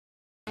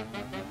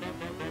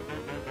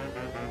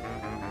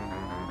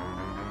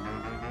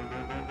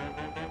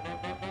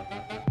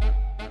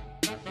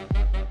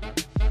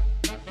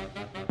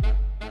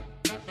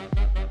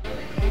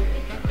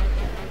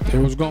Hey,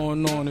 what's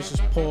going on? This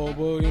is Paul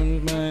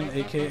Williams, man,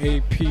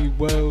 aka P.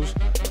 Wells.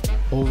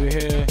 Over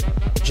here,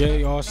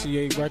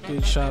 JRCA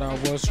Records. Shout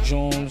out Wes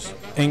Jones,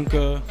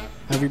 Inca,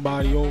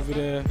 everybody over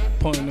there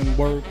putting in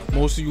work.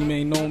 Most of you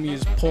may know me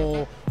as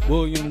Paul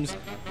Williams.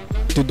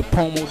 Did the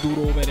promo dude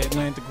over at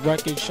Atlantic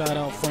Records. Shout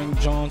out Frank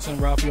Johnson,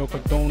 Rafael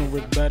Cardona,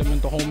 Rick Betterman,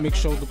 the whole mix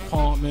show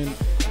department.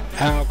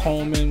 Al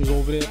Coleman was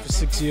over there for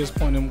 6 years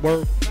putting in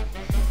work.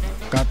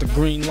 Got the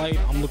green light.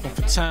 I'm looking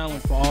for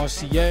talent for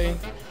RCA.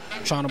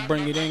 Trying to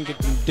bring it in, get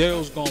them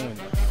deals going.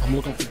 I'm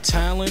looking for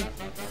talent.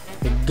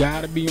 It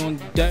gotta be on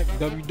deck.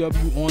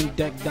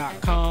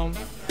 www.ondeck.com.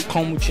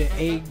 Come with your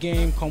A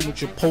game, come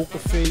with your poker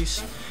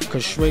face.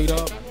 Cause straight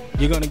up,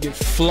 you're gonna get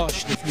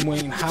flushed if you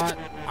ain't hot.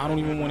 I don't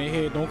even want to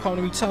hear it. Don't come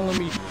to me telling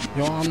me,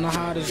 yo, I'm the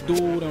hottest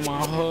dude in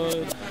my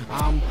hood.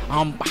 I'm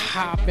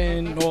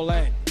hopping, all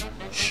that.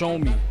 Show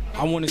me.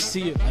 I want to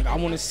see it. Like I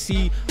want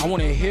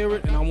to hear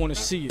it, and I want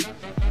to see it.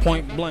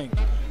 Point blank.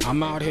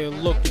 I'm out here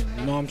looking,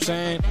 you know what I'm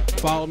saying?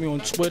 Follow me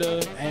on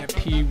Twitter at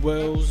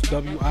PWills,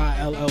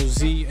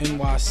 WILLZ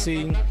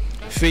NYC.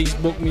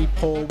 Facebook me,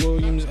 Paul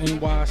Williams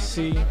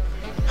NYC.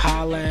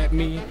 Holla at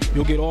me.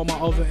 You'll get all my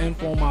other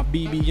info on my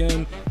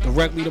BBM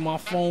directly to my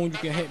phone. You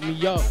can hit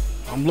me up.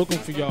 I'm looking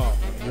for y'all.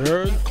 You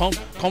heard? Come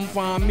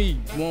find me.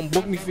 You want to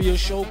book me for your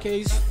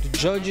showcase to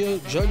judge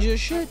your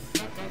shit?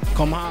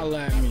 Come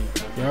holla at me.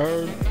 You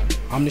heard?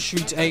 I'm the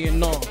streets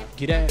A&R.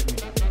 Get at me.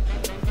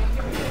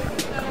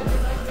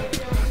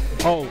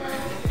 Oh,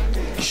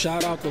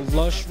 shout out to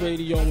Lush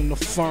Radio and the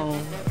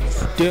firm.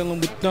 If you're dealing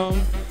with them,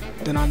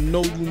 then I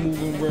know you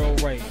moving real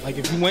right. Like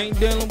if you ain't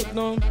dealing with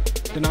them,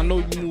 then I know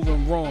you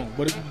moving wrong.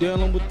 But if you're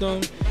dealing with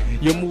them,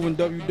 you're moving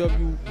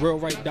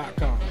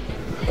www.realright.com.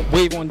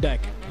 Wave on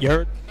deck. You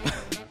heard?